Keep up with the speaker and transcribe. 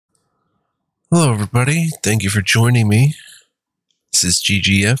Hello, everybody. Thank you for joining me. This is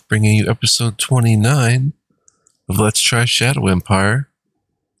GGF bringing you episode 29 of Let's Try Shadow Empire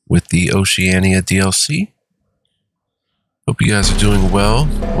with the Oceania DLC. Hope you guys are doing well.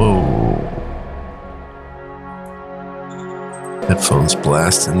 Whoa. Headphones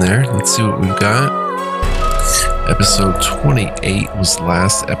blasting there. Let's see what we've got. Episode 28 was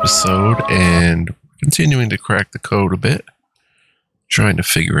last episode, and we're continuing to crack the code a bit. Trying to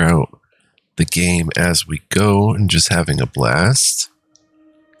figure out the game as we go and just having a blast.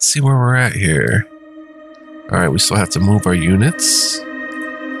 Let's see where we're at here. Alright, we still have to move our units.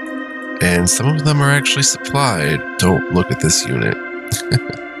 And some of them are actually supplied. Don't look at this unit.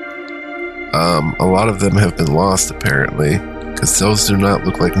 A lot of them have been lost apparently, because those do not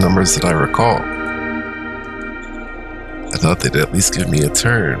look like numbers that I recall. I thought they'd at least give me a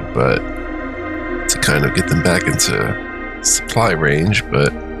turn, but to kind of get them back into supply range,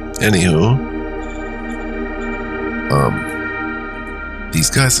 but anywho, these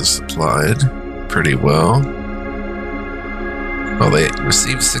guys are supplied pretty well. Oh, they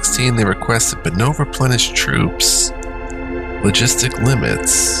received 16 they requested, but no replenished troops. Logistic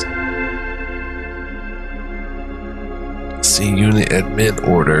limits. See unit admin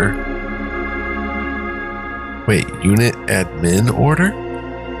order. Wait, unit admin order?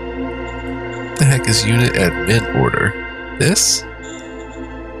 What the heck is unit admin order? This?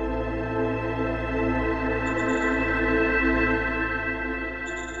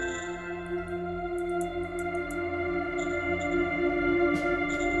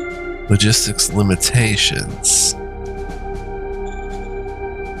 Logistics limitations.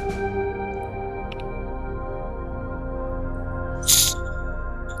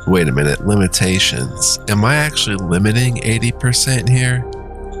 Wait a minute, limitations. Am I actually limiting 80% here?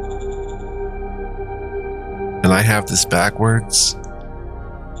 And I have this backwards?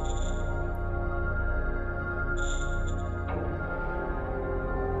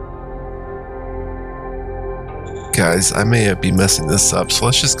 Guys, I may be messing this up, so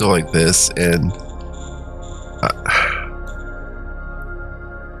let's just go like this and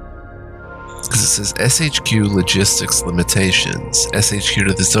because it says SHQ logistics limitations. SHQ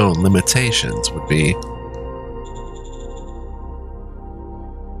to the zone limitations would be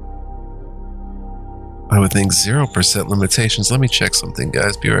I would think 0% limitations. Let me check something,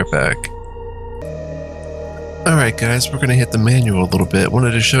 guys. Be right back. Alright, guys, we're going to hit the manual a little bit.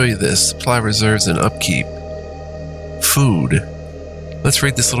 Wanted to show you this. Supply reserves and upkeep. Food. Let's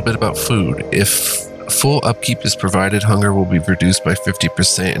read this little bit about food. If full upkeep is provided, hunger will be reduced by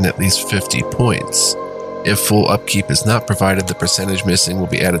 50% and at least 50 points. If full upkeep is not provided, the percentage missing will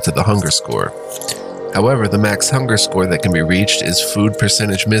be added to the hunger score. However, the max hunger score that can be reached is food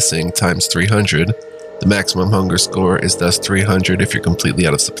percentage missing times 300. The maximum hunger score is thus 300 if you're completely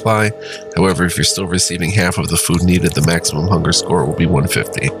out of supply. However, if you're still receiving half of the food needed, the maximum hunger score will be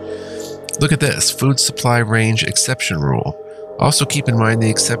 150. Look at this, food supply range exception rule. Also keep in mind the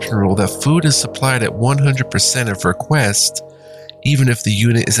exception rule that food is supplied at 100% of request, even if the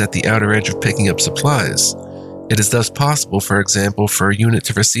unit is at the outer edge of picking up supplies. It is thus possible, for example, for a unit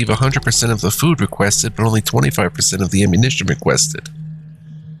to receive 100% of the food requested, but only 25% of the ammunition requested.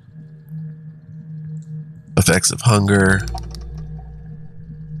 Effects of hunger,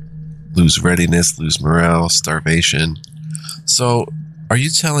 lose readiness, lose morale, starvation. So, are you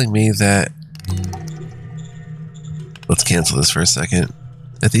telling me that, let's cancel this for a second,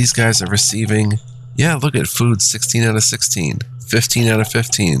 that these guys are receiving, yeah, look at food, 16 out of 16, 15 out of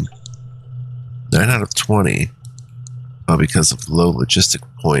 15, 9 out of 20, because of low logistic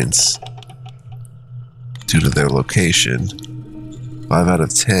points due to their location, 5 out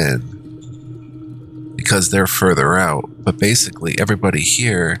of 10, because they're further out, but basically everybody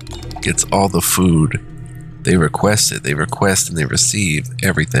here gets all the food they requested. They request and they receive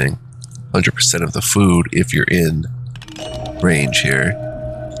everything. 100% of the food if you're in range here.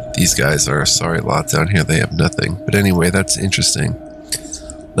 These guys are, sorry, locked down here. They have nothing. But anyway, that's interesting.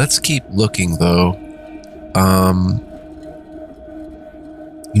 Let's keep looking though.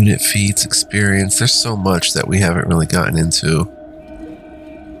 Unit feats, experience. There's so much that we haven't really gotten into.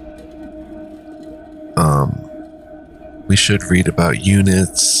 We should read about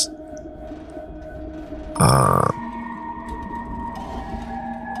units.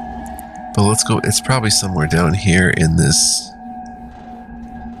 But let's go, it's probably somewhere down here in this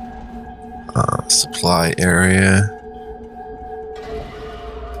supply area.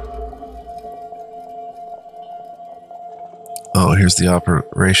 Oh, here's the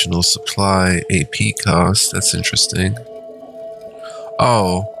operational supply AP cost. That's interesting.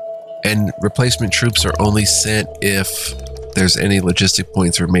 Oh, and replacement troops are only sent if there's any logistic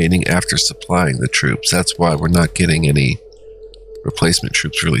points remaining after supplying the troops. That's why we're not getting any replacement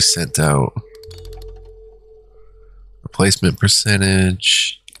troops really sent out. Replacement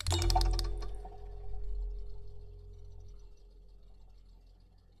percentage.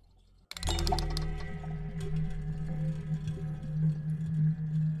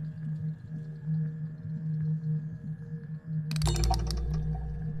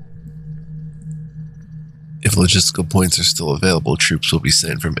 If logistical points are still available, troops will be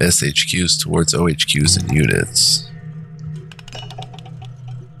sent from SHQs towards OHQs and units.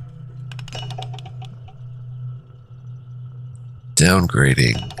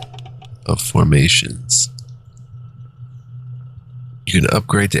 Downgrading of formations. You can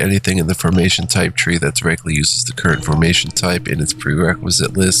upgrade to anything in the formation type tree that directly uses the current formation type in its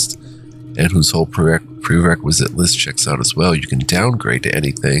prerequisite list and whose whole prerequisite list checks out as well. You can downgrade to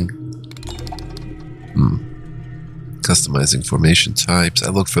anything. Customizing formation types. I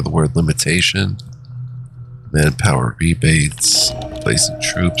look for the word limitation. Manpower rebates. Placing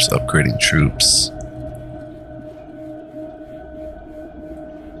troops. Upgrading troops.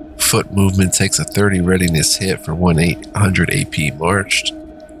 Foot movement takes a 30 readiness hit for 100 AP marched.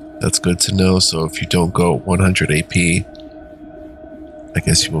 That's good to know. So if you don't go 100 AP, I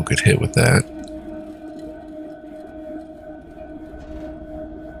guess you won't get hit with that.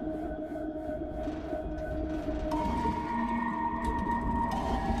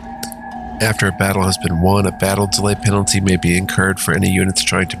 After a battle has been won, a battle delay penalty may be incurred for any units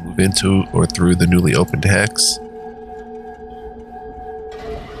trying to move into or through the newly opened hex.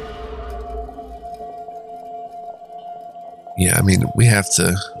 Yeah, I mean, we have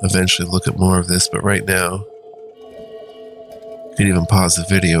to eventually look at more of this, but right now, you can even pause the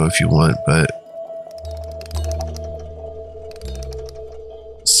video if you want, but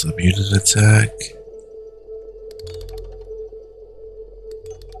subunit attack.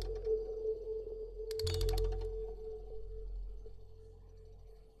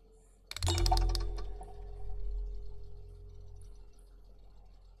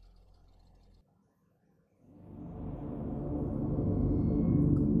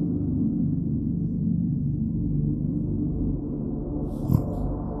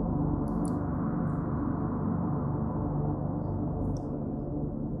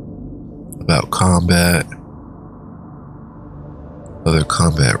 About combat, other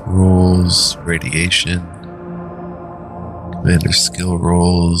combat rules, radiation, commander skill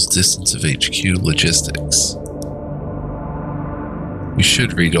rolls, distance of HQ, logistics. We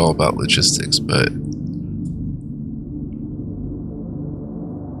should read all about logistics, but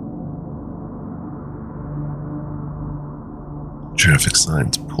traffic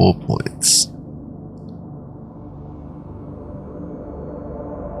signs, pull points.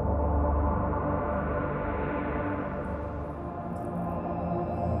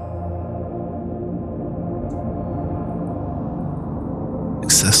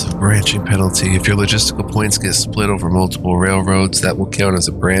 Excessive branching penalty. If your logistical points get split over multiple railroads, that will count as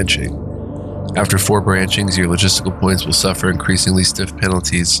a branching. After 4 branchings, your logistical points will suffer increasingly stiff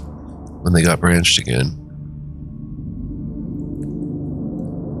penalties when they got branched again.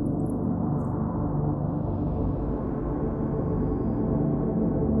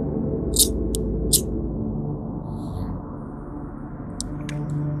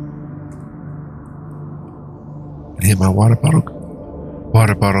 Hit my water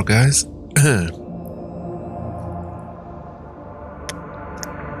bottle, guys.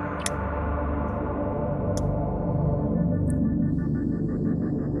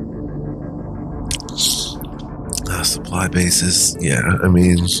 Supply bases. Yeah, I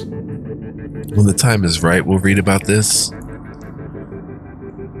mean, when the time is right, we'll read about this.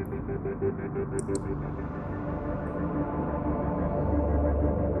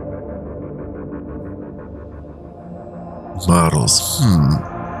 Models.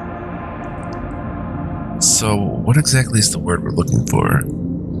 So, what exactly is the word we're looking for?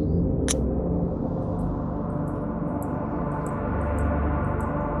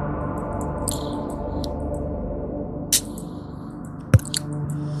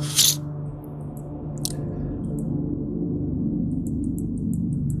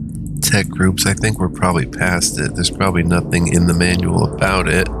 Tech groups. I think we're probably past it. There's probably nothing in the manual about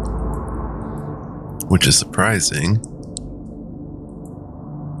it, which is surprising.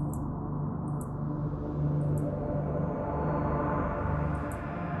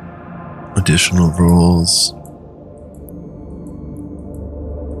 Additional rules.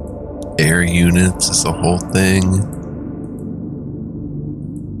 Air units is the whole thing.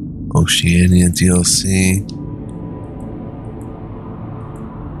 Oceania DLC.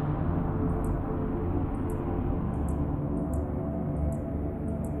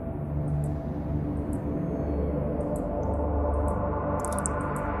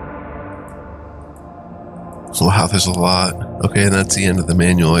 Wow, there's a lot. Okay, and that's the end of the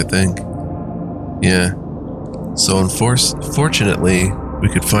manual, I think. Yeah. So unfortunately, we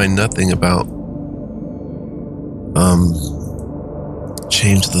could find nothing about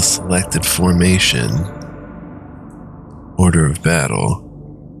change the selected formation, order of battle,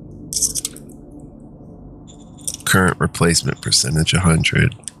 current replacement percentage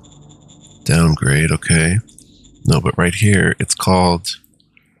 100, downgrade. Okay. No, but right here it's called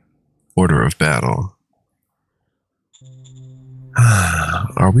order of battle.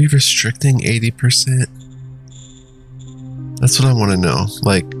 Are we restricting 80%? That's what I want to know.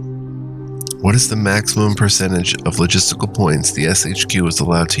 Like, what is the maximum percentage of logistical points the SHQ is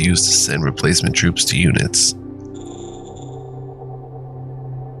allowed to use to send replacement troops to units?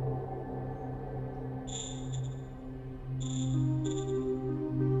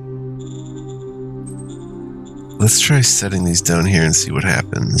 Let's try setting these down here and see what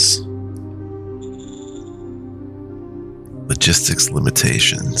happens. Logistics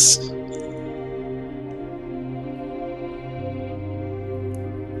limitations.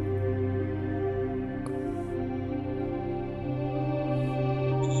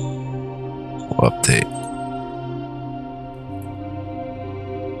 We'll update.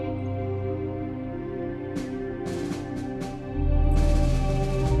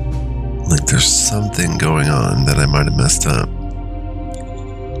 Like there's something going on that I might have messed up,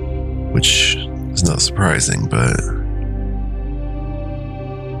 which is not surprising, but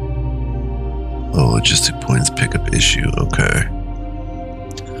oh, logistic points pickup issue. Okay.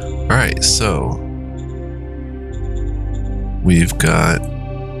 All right, so we've got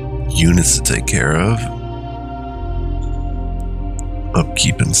units to take care of,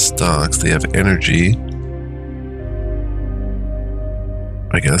 upkeep and stocks. They have energy,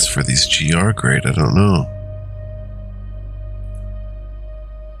 I guess, for these GR grade. I don't know.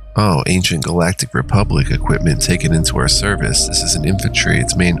 Oh, Ancient Galactic Republic equipment taken into our service. This is an infantry.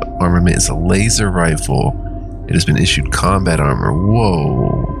 Its main armament is a laser rifle. It has been issued combat armor.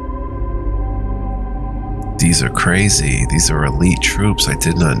 Whoa. These are crazy. These are elite troops. I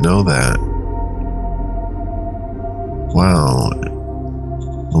did not know that. Wow.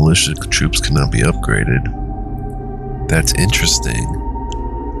 Militia troops cannot be upgraded. That's interesting.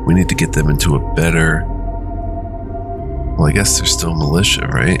 We need to get them into a better... Well, I guess they're still militia,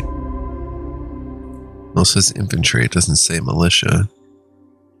 right? No, it says infantry. It doesn't say militia.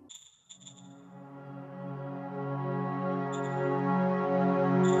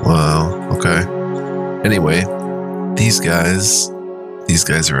 Wow, okay. Anyway, these guys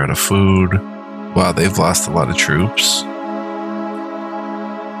are out of food. Wow, they've lost a lot of troops.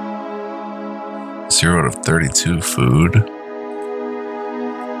 0 out of 32 food.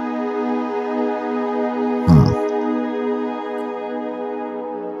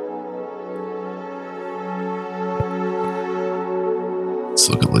 Let's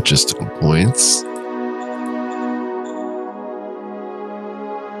look at logistical points.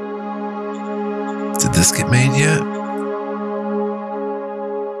 Did this get made yet?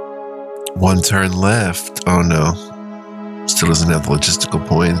 1 turn left. Oh no. Still doesn't have the logistical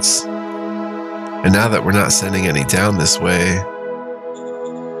points. And now that we're not sending any down this way,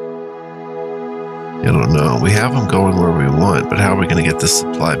 I don't know. We have them going where we want, but how are we going to get this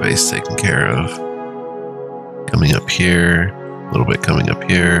supply base taken care of? Coming up here, a little bit coming up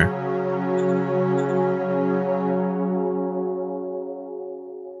here.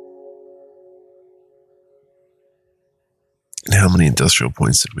 And how many industrial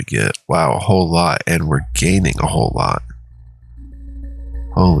points did we get? Wow, a whole lot, and we're gaining a whole lot.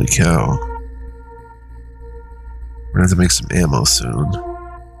 Holy cow. We're going to have to make some ammo soon.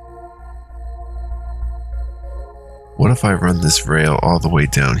 What if I run this rail all the way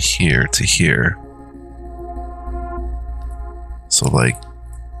down here to here? So like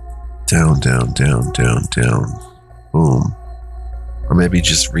down, down, down, down, down, boom. Or maybe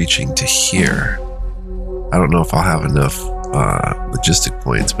just reaching to here. I don't know if I'll have enough logistic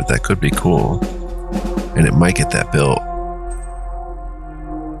points, but that could be cool. And it might get that built.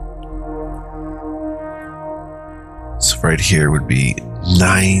 So right here would be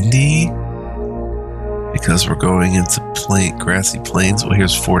 90. Because we're going into grassy plains. Well,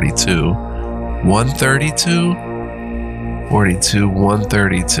 here's 42. 132? 42,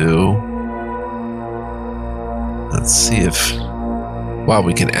 132. Let's see if... Wow,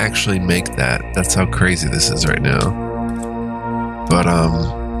 we can actually make that. That's how crazy this is right now. But,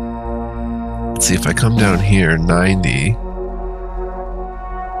 let's see if I come down here, 90.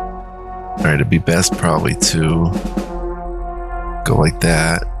 Alright, it'd be best probably to go like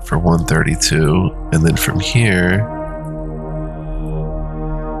that for 132. And then from here...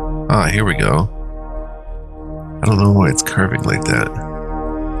 Ah, here we go. I don't know why it's curving like that.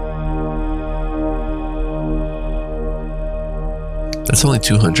 That's only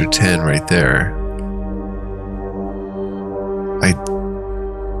 210 right there. I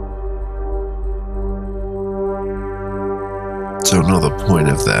don't know the point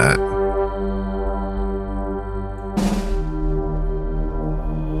of that.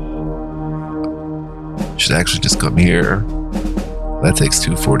 Should actually just come here. That takes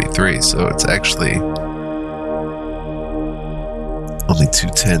 243, so it's actually only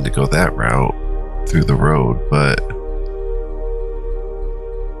 210 to go that route through the road, but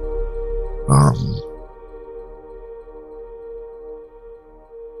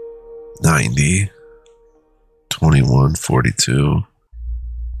 90, 21, 42.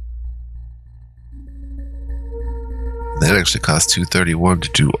 That actually costs 231 to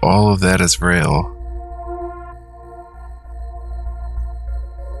do all of that as rail.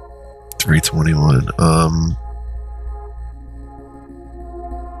 321.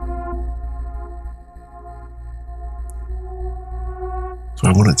 Do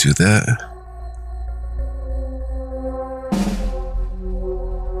I want to do that?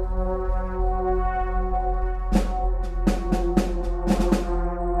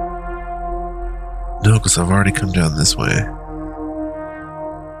 No, because I've already come down this way.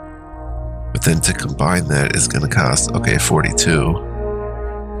 But then to combine that is going to cost, okay, 42.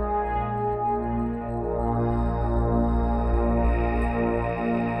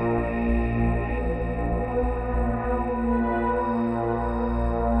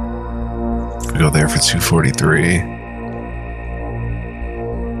 We go there for 243.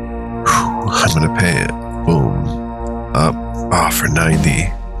 I'm going to pay it. Boom. Up. Oh, for 90.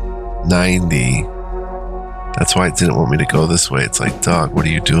 90. That's why it didn't want me to go this way. It's like, dog, what are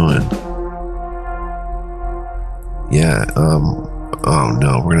you doing? Yeah, oh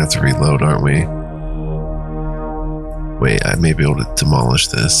no, we're gonna have to reload, aren't we? Wait, I may be able to demolish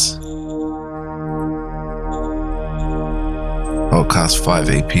this. Oh, it costs 5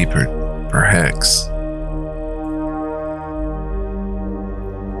 AP per hex.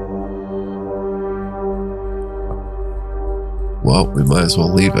 Well, we might as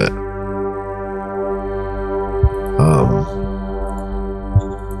well leave it.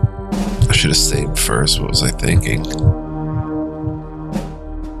 I should have saved first. What was I thinking?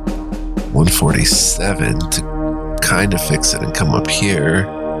 147 to kind of fix it and come up here.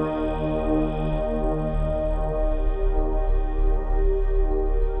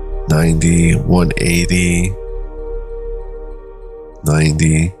 $90, 180,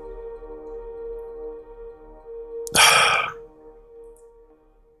 90.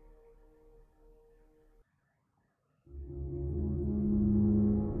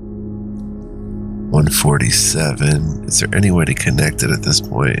 $147. Is there any way to connect it at this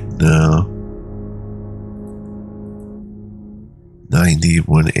point? No. 90,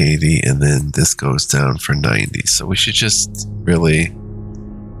 180, and then this goes down for 90. So we should just really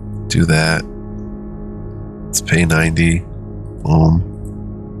do that. Let's pay 90. Boom.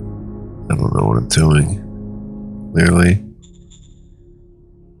 I don't know what I'm doing. Clearly.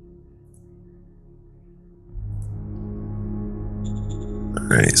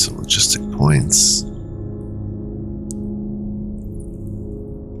 Alright, so logistic points.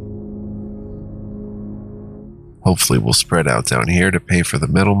 Hopefully we'll spread out down here to pay for the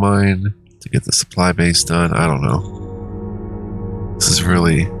metal mine, to get the supply base done. I don't know. This is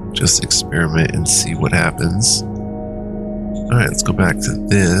really just experiment and see what happens. Alright, let's go back to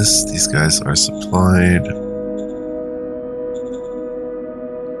this. These guys are supplied.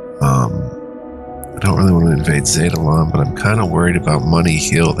 I don't really want to invade Zedalon, but I'm kind of worried about Money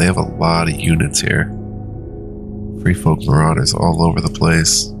Hill. They have a lot of units here. Free Folk Marauders all over the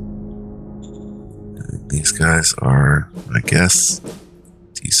place. And these guys are, I guess,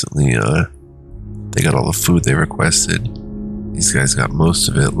 decently, they got all the food they requested. These guys got most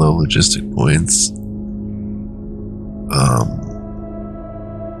of it, low logistic points.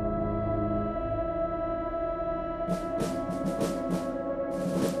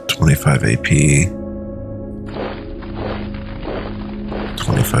 25 AP.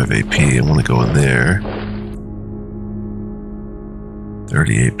 25 AP, I want to go in there.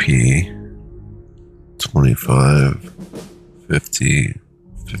 30 AP. 25. 50.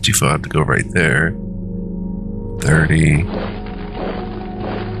 55 to go right there. 30.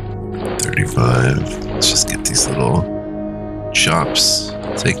 35. Let's just get these little shops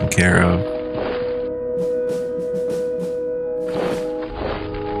taken care of.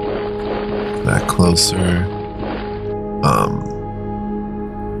 Back closer.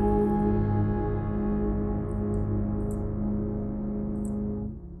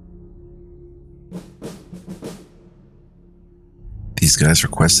 These guys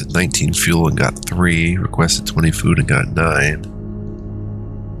requested 19 fuel and got 3. Requested 20 food and got 9.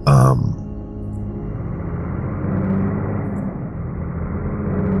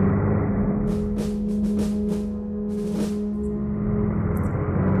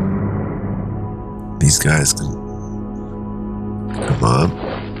 These guys can come up.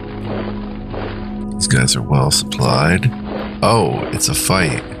 These guys are well supplied. Oh, it's a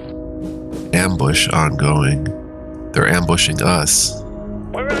fight. Ambush ongoing. They're ambushing us.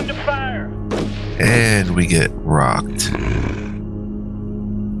 We're under fire. And we get rocked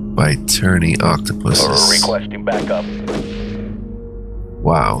by turny octopuses. Requesting backup.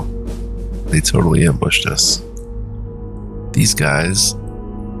 Wow. They totally ambushed us. These guys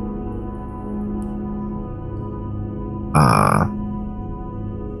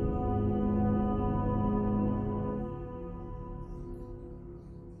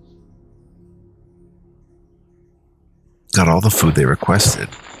got all the food they requested.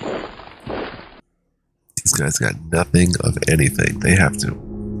 These guys got nothing of anything. They have to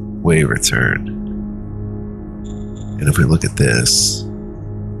way return. And if we look at this,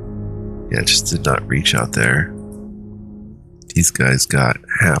 yeah, it just did not reach out there. These guys got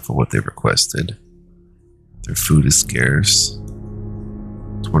half of what they requested. Their food is scarce.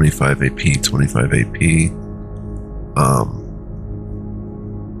 25 AP, 25 AP.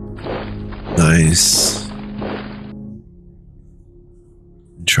 Nice.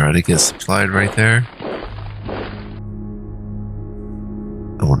 Try to get supplied right there.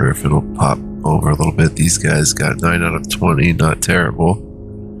 I wonder if it'll pop over a little bit. These guys got 9 out of 20, not terrible.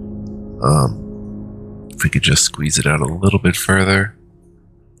 If we could just squeeze it out a little bit further.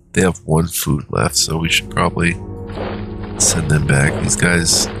 They have 1 food left, so we should probably send them back. These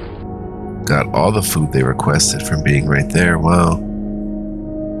guys got all the food they requested from being right there. Wow.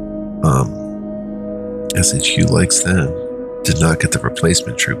 SHQ likes them. Did not get the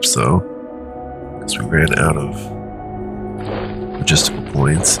replacement troops though, because we ran out of logistical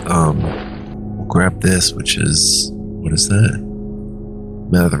points. We'll grab this, which is, what is that?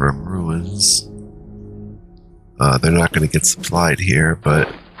 Matherim Ruins. They're not going to get supplied here,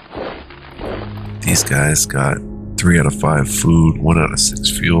 but these guys got 3 out of 5 food, 1 out of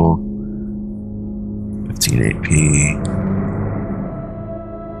 6 fuel, 15 AP.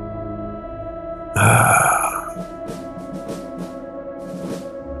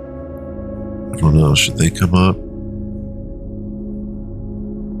 I don't know, should they come up?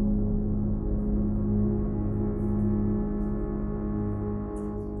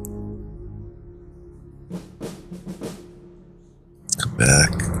 Come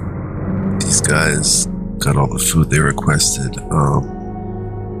back. These guys got all the food they requested.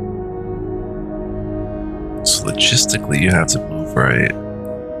 So logistically you have to move right.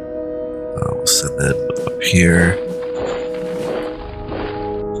 We'll send them up here.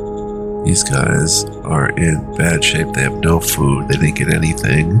 These guys are in bad shape. They have no food. They didn't get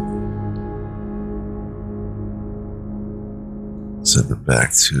anything. Send them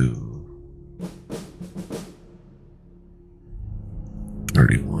back to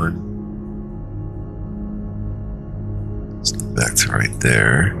 31. Send them back to right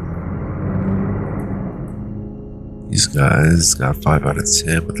there. These guys got 5 out of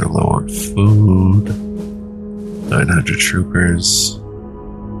 10, but they're low on food. 900 troopers.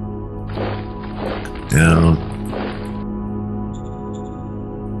 Down.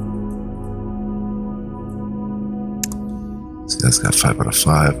 This guy's got 5 out of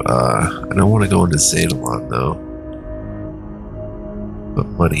 5. I don't want to go into Zadalon though. But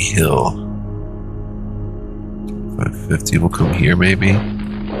Muddy Hill. 550 will come here maybe.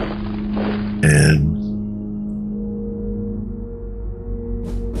 And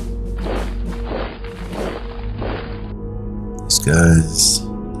these guys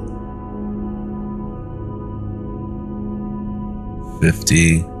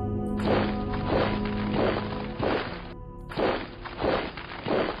 50.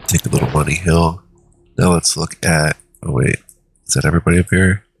 Take a little Muddy Hill. Now let's look at, oh wait, is that everybody up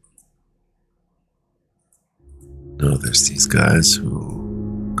here? No, there's these guys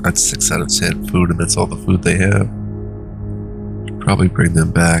who got 6 out of 10 food and that's all the food they have. Should probably bring them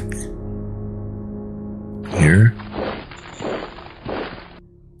back here.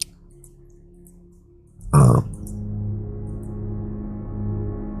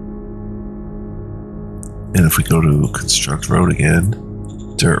 And if we go to construct road again,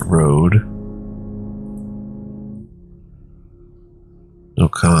 dirt road, no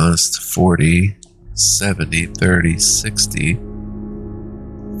cost, 40, 70, 30, 60,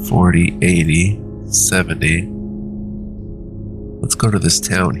 40, 80, 70. Let's go to this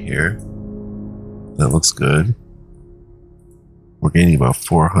town here. That looks good. We're gaining about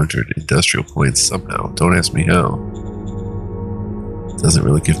 400 industrial points somehow. Don't ask me how. It doesn't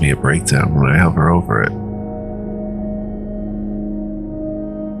really give me a breakdown when I hover over it.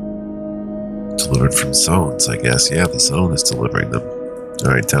 Delivered from zones, I guess. Yeah, the zone is delivering them.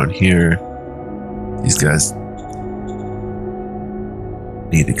 Alright, down here, these guys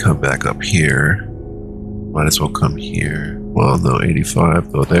need to come back up here. Might as well come here. Well, no,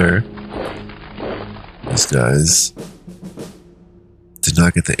 85, go there. These guys did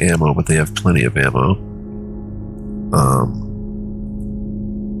not get the ammo, but they have plenty of ammo.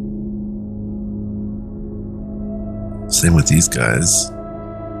 Same with these guys.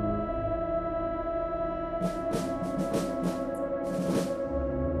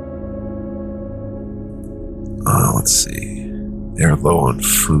 Let's see. They're low on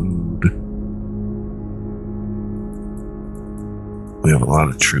food. We have a lot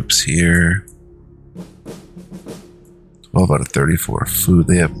of troops here. 12 out of 34 food.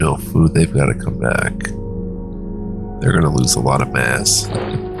 They have no food. They've got to come back. They're going to lose a lot of mass.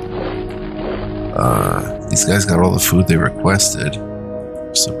 These guys got all the food they requested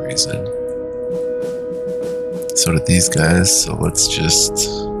for some reason. So did these guys. So let's just...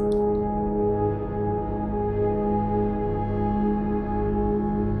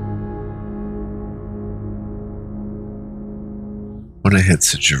 when I head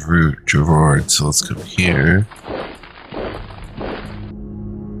to Gerard, so let's come here.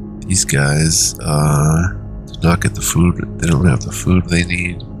 These guys did not get the food. They don't have the food they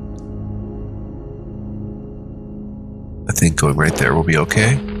need. I think going right there will be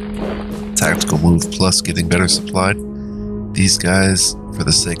okay. Tactical move plus getting better supplied. These guys, for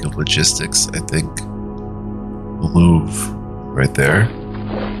the sake of logistics, I think will move right there.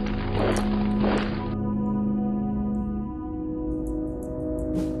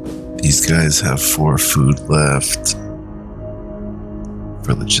 These guys have 4 food left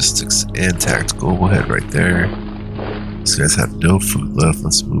for logistics and tactical. We'll head right there. These guys have no food left.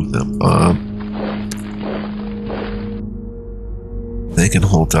 Let's move them up. They can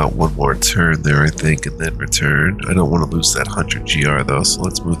hold out one more turn there, I think, and then return. I don't want to lose that 100 GR though, so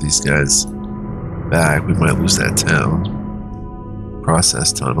let's move these guys back. We might lose that town.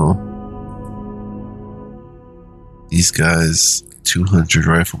 Process tunnel. These guys... 200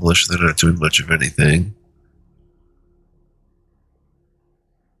 rifle militia, they're not doing much of anything.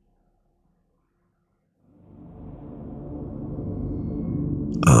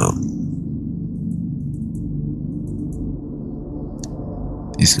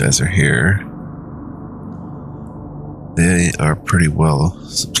 These guys are here. They are pretty well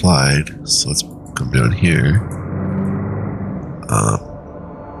supplied, so let's come down here.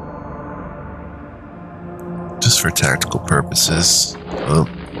 Just for tactical purposes.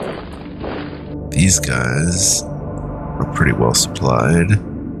 These guys are pretty well supplied.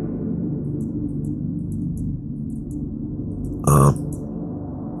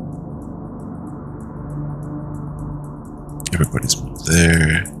 Everybody's moved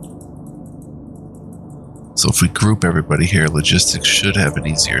there. So if we group everybody here, logistics should have an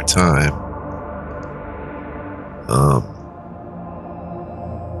easier time.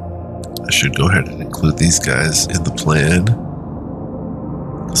 I should go ahead and include these guys in the plan.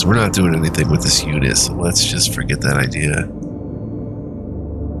 Because we're not doing anything with this unit, so let's just forget that idea.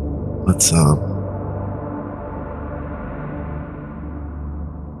 Let's, go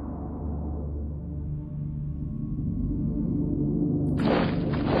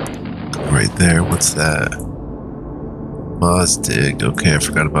right there. What's that? Mazdig. Okay, I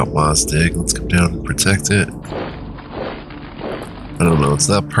forgot about Mazdig. Let's come down and protect it. I don't know, it's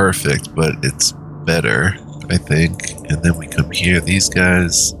not perfect, but it's better, I think. And then we come here. These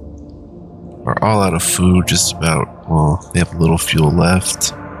guys are all out of food, just about. Well, they have a little fuel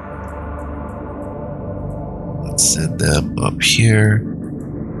left. Let's send them up here.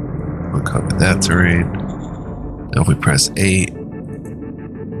 We'll cover that terrain. Now if we press 8,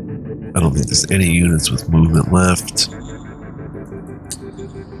 I don't think there's any units with movement left.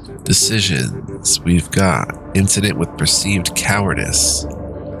 Decisions. We've got incident with perceived cowardice.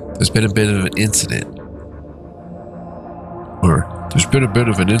 There's been a bit of an incident. Or, there's been a bit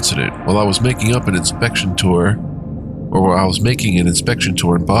of an incident while I was making up an inspection tour. Or while I was making an inspection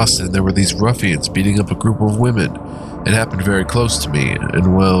tour in Boston, there were these ruffians beating up a group of women. It happened very close to me,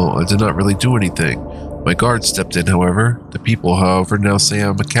 and well, I did not really do anything. My guard stepped in, however. The people, however, now say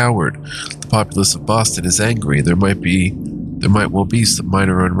I'm a coward. The populace of Boston is angry. There might well be some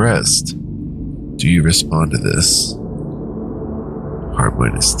minor unrest. Do you respond to this? Heart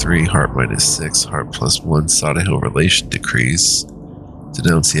 -3, heart -6, heart +1, Sadahill relation decrease.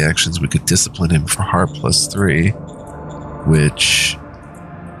 Denounce the actions, we could discipline him for heart +3. which,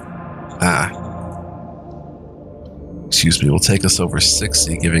 excuse me, will take us over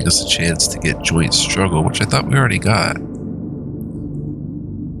 60, giving us a chance to get joint struggle, which I thought we already got.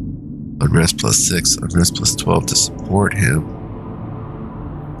 Unrest plus 6, unrest plus 12 to support him.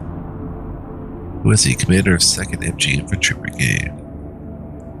 Who is he? Commander of 2nd MG Infantry Brigade.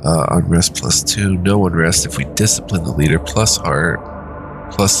 Unrest plus 2, no unrest if we discipline the leader, plus heart,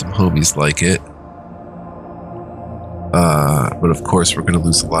 plus some homies like it. But of course, we're going to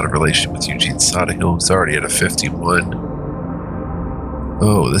lose a lot of relation with Eugene Sodahill, who's already at a 51.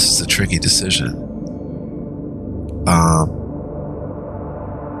 Oh, this is a tricky decision.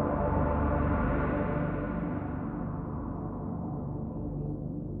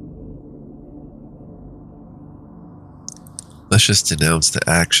 Let's just denounce the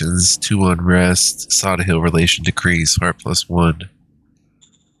actions. 2 unrest, Sodahill relation decrease, heart plus 1.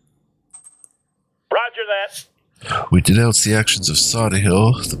 Roger that. We denounce the actions of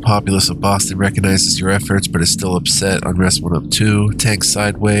Sodahill. The populace of Boston recognizes your efforts, but is still upset. Unrest 1 up 2. Tank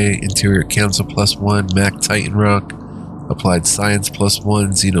sideway. Interior Council plus 1. Mac Titan Rock. Applied Science plus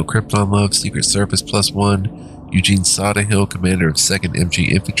 1. Xeno Krypton Love. Secret Service plus 1. Eugene Sodahill, Commander of 2nd MG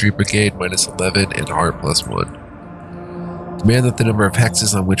Infantry Brigade, minus 11, and Heart plus 1. Demand that the number of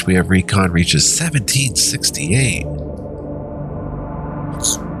hexes on which we have recon reaches 1768.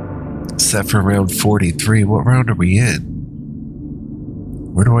 Set for round 43. What round are we in?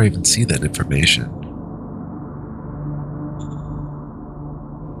 Where do I even see that information?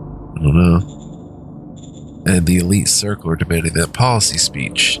 I don't know. And the elite circle are demanding that policy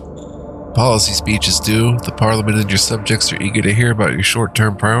speech. Policy speech is due. The Parliament and your subjects are eager to hear about your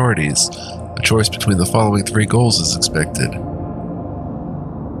short-term priorities. A choice between the following 3 goals is expected.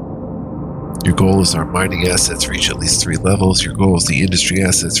 Your goal is our mining assets reach at least 3 levels. Your goal is the industry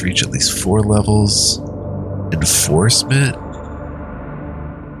assets reach at least 4 levels. Enforcement?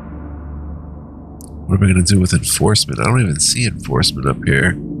 What am I going to do with enforcement? I don't even see enforcement up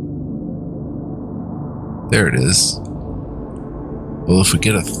here. There it is. Well, if we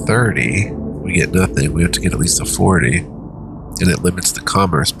get a 30, we get nothing. We have to get at least a 40. And it limits the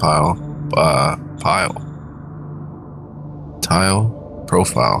commerce pile.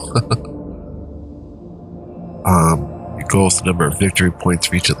 Profile. Your goal is the number of victory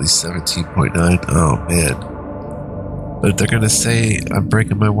points reach at least 17.9. Oh, man. But they're going to say I'm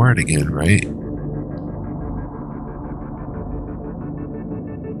breaking my word again, right?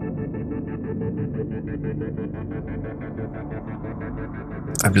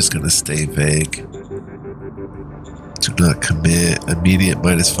 I'm just going to stay vague. Do not commit. Immediate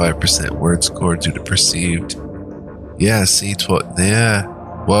minus 5% word score due to perceived. Yeah, see, yeah.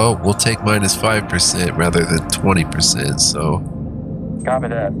 Well, we'll take minus 5% rather than 20%, so... Copy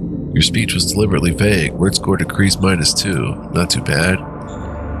that. Your speech was deliberately vague. Word score decreased minus 2. Not too bad.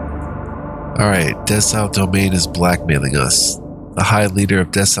 Alright, Dessau Domain is blackmailing us. The High Leader of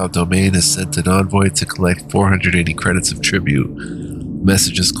Dessau Domain has sent an envoy to collect 480 credits of tribute. The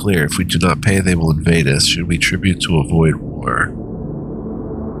message is clear. If we do not pay, they will invade us. Should we tribute to avoid war?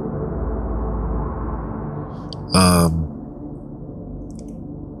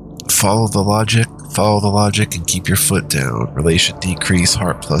 Follow the logic and keep your foot down. Relation decrease,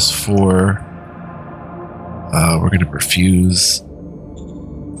 heart plus 4. We're going to refuse.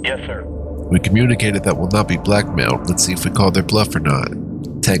 Yes, sir. We communicated that we'll not be blackmailed. Let's see if we call their bluff or not.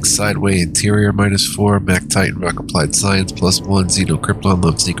 Tank sideway, interior minus 4. Mac Titan Rock applied science plus 1. Xeno Krypton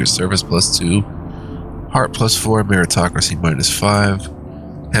Love Secret Service plus 2. Heart plus 4. Meritocracy minus 5.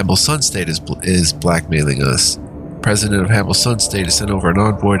 Hamble Sun State is blackmailing us. President of Hamble Sun State has sent over an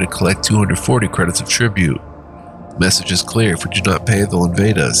envoy to collect 240 credits of tribute. The message is clear. If we do not pay, they'll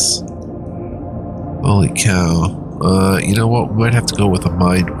invade us. Holy cow. You know what? We might have to go with a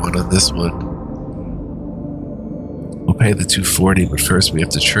mind one on this one. We'll pay the 240, but first we have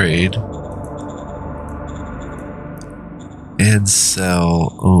to trade. And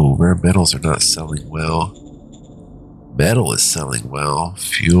sell. Oh, rare metals are not selling well. Metal is selling well.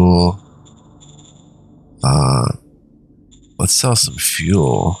 Fuel. Let's sell some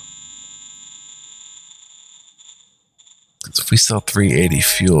fuel. Because if we sell 380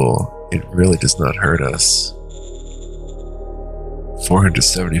 fuel, it really does not hurt us.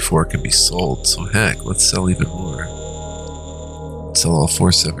 474 can be sold, so heck, let's sell even more. Sell all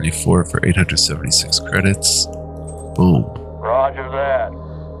 474 for 876 credits. Boom. Roger that.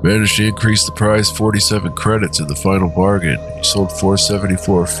 Managed to increase the price 47 credits in the final bargain. You sold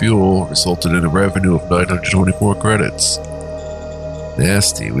 474 fuel, resulted in a revenue of 924 credits.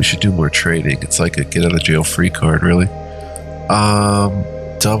 Nasty. We should do more trading. It's like a get out of jail free card, really.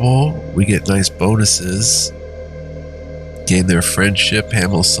 Double. We get nice bonuses. Gain their friendship,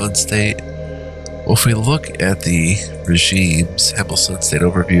 Hamel Sun State. Well, if we look at the regimes, Hamel Sun State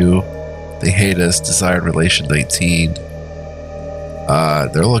overview, they hate us, desired relation 19.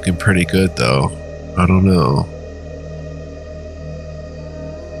 They're looking pretty good though. I don't know.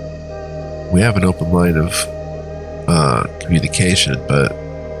 We have an open line of communication, but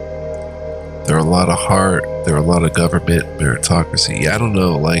there are a lot of heart, there are a lot of government meritocracy. Yeah, I don't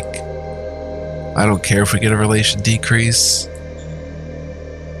know, like, I don't care if we get a relation decrease,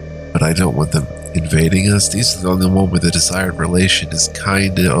 but I don't want them invading us. These are the only one where the desired relation is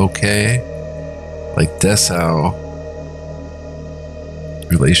kinda okay. Like Dessau,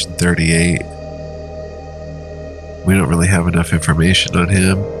 relation 38. We don't really have enough information on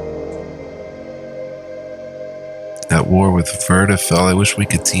him. At war with Verdefell. I wish we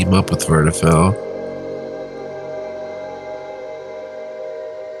could team up with Verdefell.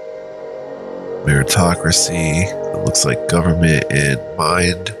 Meritocracy. It looks like government and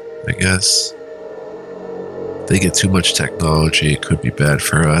mind, I guess. If they get too much technology, it could be bad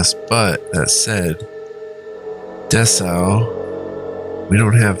for us. But that said, Dessau, we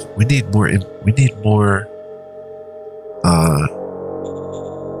don't have. We need more.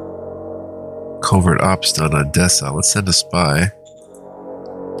 Covert ops done on Dessau. Let's send a spy.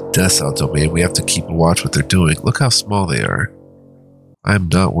 Dessau domain. We have to keep a watch what they're doing. Look how small they are. I'm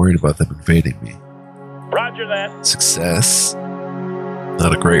not worried about them invading me. Roger that. Success.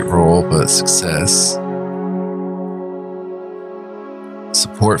 Not a great roll, but success.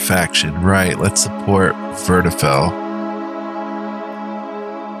 Support faction. Right, let's support Verdefell.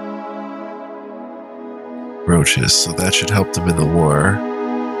 Roaches, so that should help them in the war.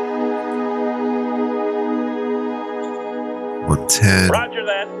 110. Roger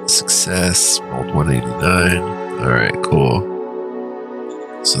that. Success. Rolled 189. Alright, cool.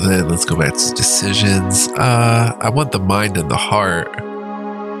 So then let's go back to decisions. I want the mind and the heart.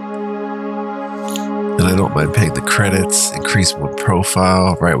 And I don't mind paying the credits. Increase one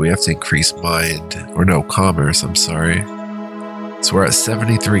profile. Right, we have to increase mind. Or no, commerce, I'm sorry. So we're at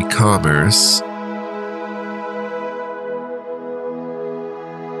 73 commerce.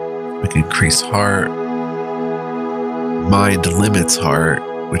 We can increase heart. Mind limits heart,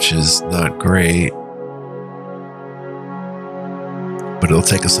 which is not great. But it'll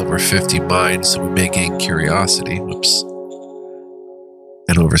take us over 50 mind, so we may gain curiosity. Whoops.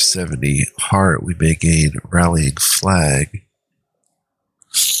 And over 70 heart, we may gain rallying flag.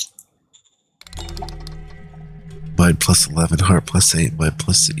 Mind plus 11, heart plus 8, mind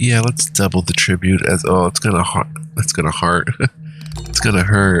plus 6. Yeah, let's double the tribute as it's gonna heart. It's gonna heart. It's gonna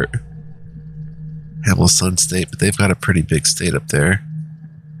hurt. Hamel Sun State, but they've got a pretty big state up there.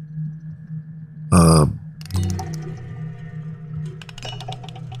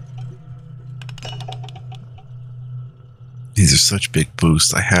 These are such big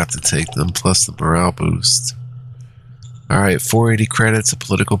boosts. I have to take them, plus the morale boost. Alright, 480 credits, a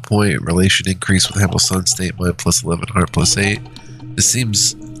political point, relation increase with Hamel Sun State, mind plus 11, heart plus 8. This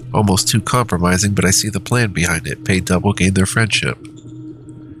seems almost too compromising, but I see the plan behind it. Pay double, gain their friendship.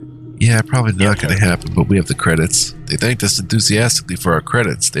 Yeah, probably not going to happen, but we have the credits. They thanked us enthusiastically for our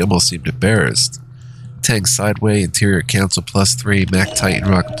credits. They almost seemed embarrassed. Tang Sideway, Interior Council plus 3, Mac Titan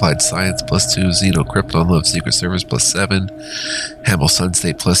Rock Applied Science plus 2, Xeno Krypton Love Secret Service plus 7, Hamel Sun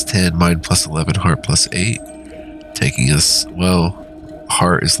State plus 10, Mind plus 11, Heart plus 8. Taking us, well,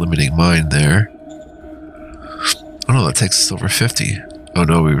 Heart is limiting Mind there. Oh no, that takes us over 50. Oh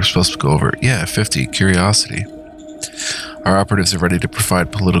no, we were supposed to go over, 50, Curiosity. Our operatives are ready to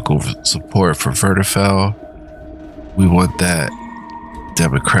provide political support for Verdefell. We want that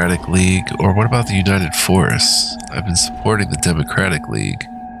Democratic League. Or what about the United Force? I've been supporting the Democratic League.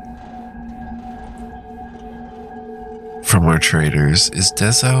 From our traders. Is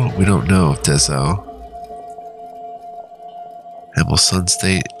Dessau? We don't know if Dessau. Hamel Sun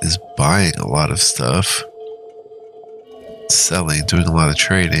State is buying a lot of stuff. Selling, doing a lot of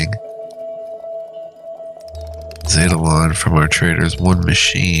trading. Zedalon from our traders, one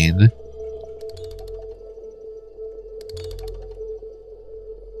machine.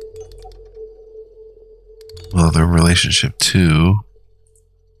 Well, they're in relationship 2.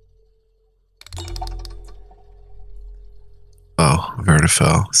 Oh,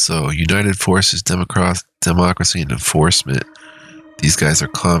 Verdefell. So, United Forces, Democracy, and Enforcement. These guys are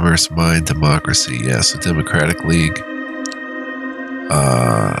Commerce, Mind, Democracy. Yeah, so Democratic League.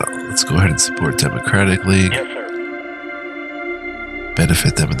 Let's go ahead and support Democratic League. Yes, sir.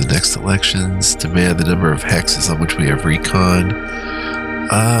 Benefit them in the next elections. Demand the number of hexes on which we have recon.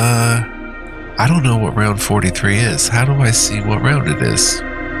 I don't know what round 43 is. How do I see what round it is?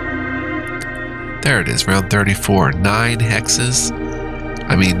 There it is, round 34. 9 hexes.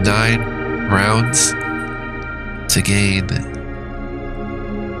 9 rounds to gain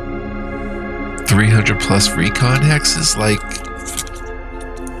 300 plus recon hexes? Like,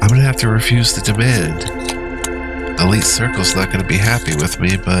 I'm going to have to refuse the demand. Elite Circle's not going to be happy with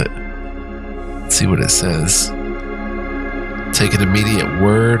me, but let's see what it says. Take an immediate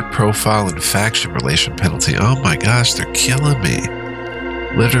word, profile, and faction relation penalty. Oh my gosh, they're killing me.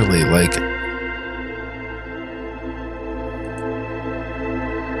 Literally, like,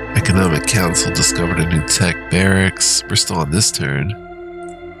 Economic Council discovered a new tech barracks. We're still on this turn.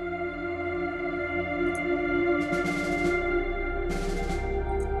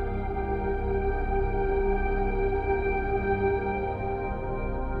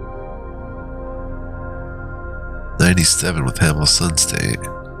 '97 with Hamel Sun State.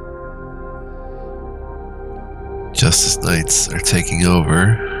 Justice Knights are taking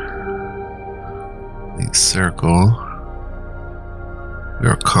over. Elite Circle. We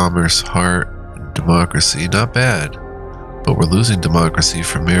are Commerce, Heart, and Democracy. Not bad. But we're losing Democracy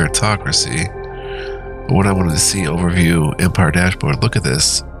for Meritocracy. But what I wanted to see, overview, Empire Dashboard. Look at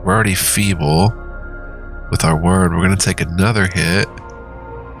this. We're already feeble with our word. We're going to take another hit.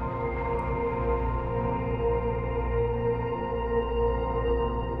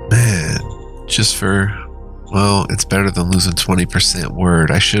 Man, just for, well, it's better than losing 20%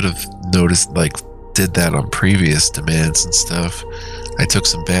 word. I should have noticed, like, did that on previous demands and stuff. I took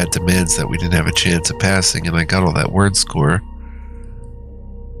some bad demands that we didn't have a chance of passing, and I got all that word score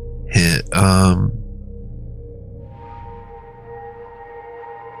hit. Copy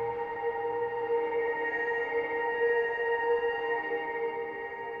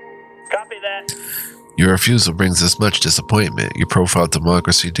that. Your refusal brings us much disappointment. Your profile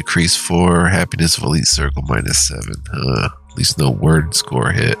Democracy decreased 4, happiness of Elite Circle -7. At least no word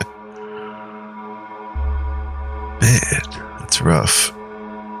score hit. Man, that's rough.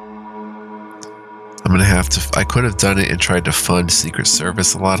 I'm gonna have to, I could have done it and tried to fund Secret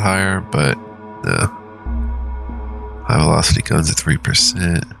Service a lot higher, but no. High velocity guns at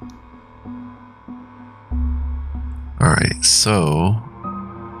 3%. Alright, so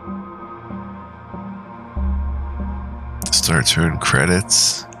start turn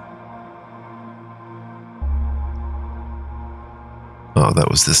credits. Oh, that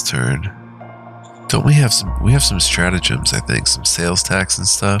was this turn. Don't we have some stratagems, I think, some sales tax and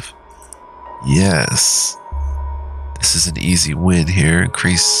stuff? Yes. This is an easy win here.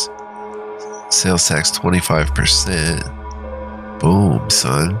 Increase sales tax 25%. Boom,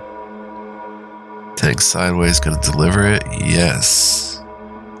 son. Tank sideways, gonna deliver it? Yes.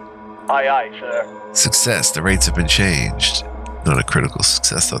 Aye, aye, sir. Success, the rates have been changed. Not a critical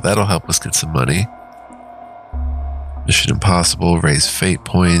success, though. That'll help us get some money. Mission Impossible, raise fate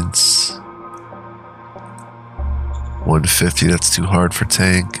points. 150, that's too hard for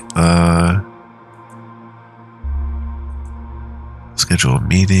tank. Schedule a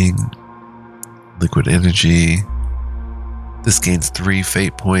meeting. Liquid energy. This gains 3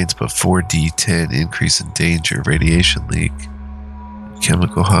 fate points, but 4d10 increase in danger. Radiation leak.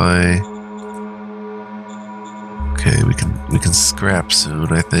 Chemical high. Okay, we can scrap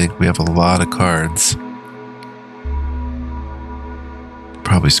soon, I think. We have a lot of cards.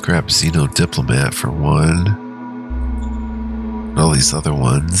 Probably scrap Xeno Diplomat for one. All these other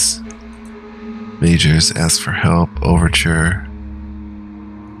ones. Majors, ask for help. Overture.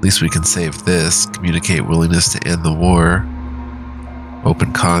 At least we can save this. Communicate willingness to end the war.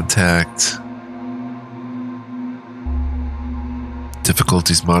 Open contact.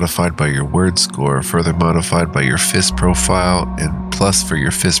 Difficulties modified by your word score, further modified by your fist profile, and plus for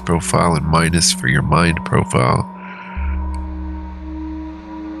your fist profile and minus for your mind profile.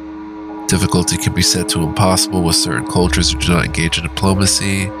 Difficulty can be set to impossible with certain cultures who do not engage in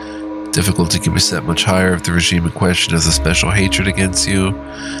diplomacy. Difficulty can be set much higher if the regime in question has a special hatred against you.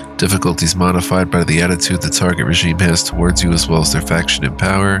 Difficulties modified by the attitude the target regime has towards you as well as their faction in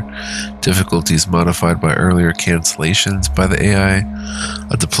power. Difficulties modified by earlier cancellations by the AI.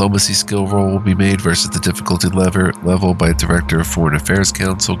 A diplomacy skill roll will be made versus the difficulty level by Director of Foreign Affairs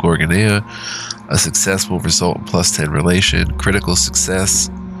Council, Gorgonea. A success will result in +10 relation. Critical success.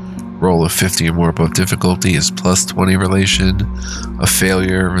 Roll of 50 or more above difficulty is +20 relation. A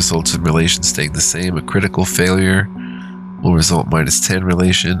failure results in relation staying the same. A critical failure will result -10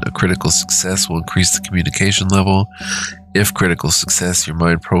 relation. A critical success will increase the communication level. If critical success, your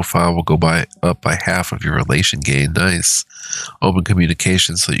mind profile will go up by half of your relation gain. Nice. Open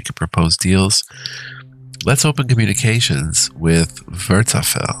communications so you can propose deals. Let's open communications with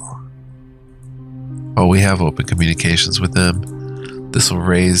Vertafel. Oh, we have open communications with them. This will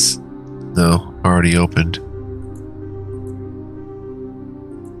raise... No. already opened.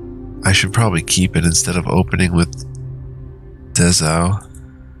 I should probably keep it instead of opening with Dessau.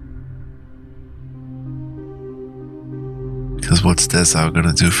 Because what's Dessau going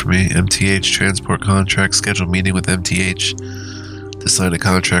to do for me? MTH transport contract, scheduled meeting with MTH to sign a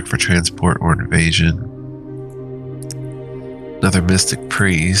contract for transport or invasion. Another mystic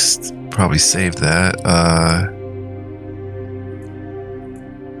priest. Probably save that. I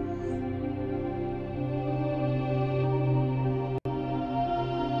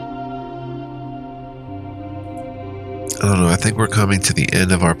don't know, I think we're coming to the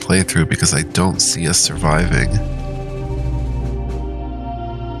end of our playthrough because I don't see us surviving.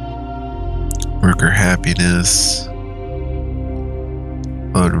 Worker happiness.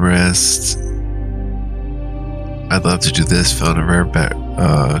 Unrest. I'd love to do this. Found a rare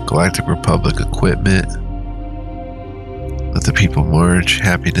Galactic Republic equipment. Let the people march.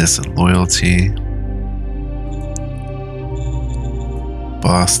 Happiness and loyalty.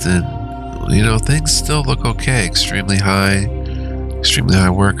 Boston. You know, things still look okay. Extremely high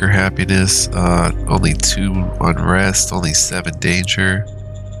worker happiness. Only 2 unrest. Only 7 danger.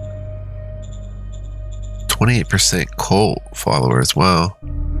 28% cult followers. Wow.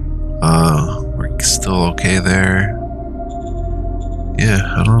 We're still okay there. Yeah,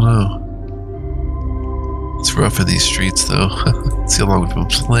 I don't know. It's rough in these streets, though. Let's see how long we've been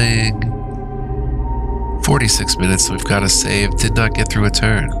playing. 46 minutes, so we've got to save. Did not get through a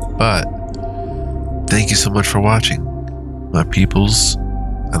turn, but thank you so much for watching, my peoples.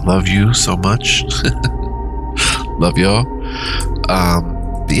 I love you so much. Love y'all.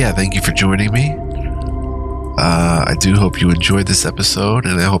 But yeah, thank you for joining me. I do hope you enjoyed this episode,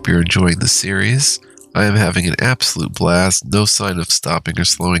 and I hope you're enjoying the series. I am having an absolute blast. No sign of stopping or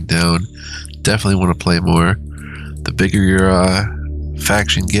slowing down. Definitely want to play more. The bigger your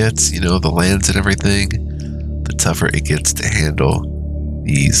faction gets, you know, the lands and everything, the tougher it gets to handle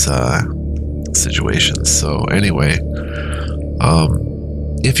these situations. So anyway,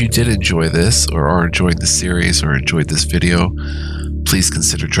 if you did enjoy this or are enjoying the series or enjoyed this video, please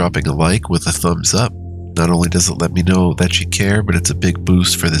consider dropping a like with a thumbs up. Not only does it let me know that you care, but it's a big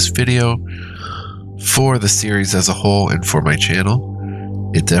boost for this video, for the series as a whole, and for my channel.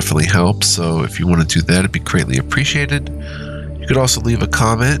 It definitely helps, so if you want to do that, it'd be greatly appreciated. You could also leave a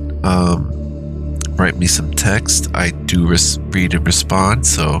comment, write me some text. I do read and respond,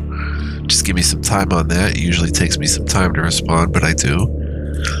 so just give me some time on that. It usually takes me some time to respond, but I do.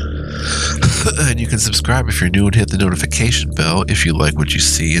 And you can subscribe if you're new and hit the notification bell if you like what you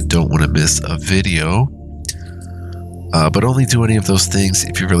see and don't want to miss a video. But only do any of those things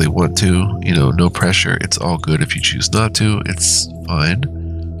if you really want to. You know, no pressure. It's all good if you choose not to. It's fine.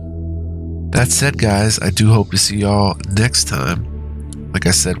 That said, guys, I do hope to see y'all next time. Like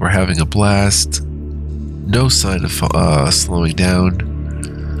I said, we're having a blast. No sign of slowing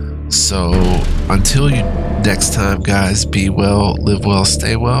down. So until next time, guys, be well, live well,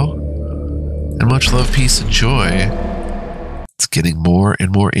 stay well, and much love, peace, and joy. It's getting more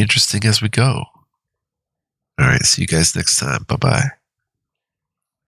and more interesting as we go. All right, see you guys next time. Bye-bye.